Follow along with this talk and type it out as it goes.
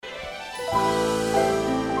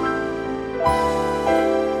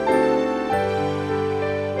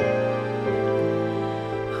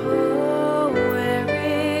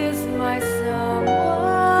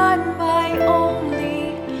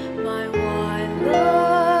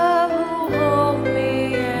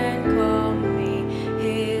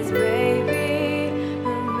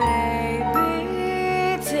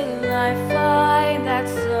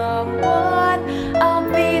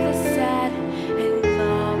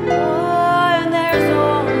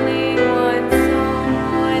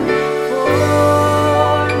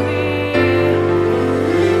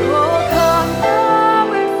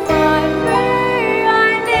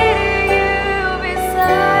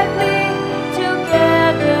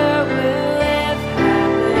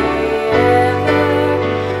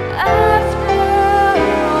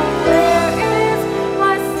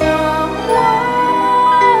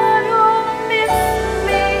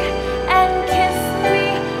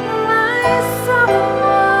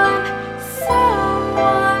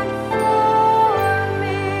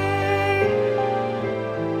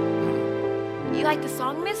you like the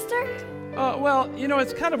song, mister? Well,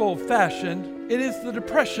 it's kind of old-fashioned. It is the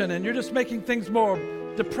Depression, and you're just making things more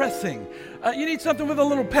depressing. You need something with a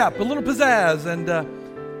little pep, a little pizzazz, and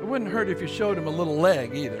it wouldn't hurt if you showed him a little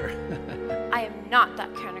leg either. I am not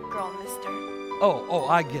that kind of girl, mister. Oh,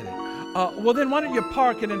 I get it. Well, then why don't you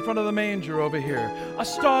park it in front of the manger over here? A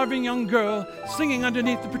starving young girl singing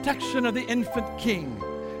underneath the protection of the infant king.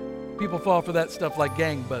 People fall for that stuff like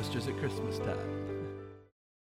gangbusters at Christmas time.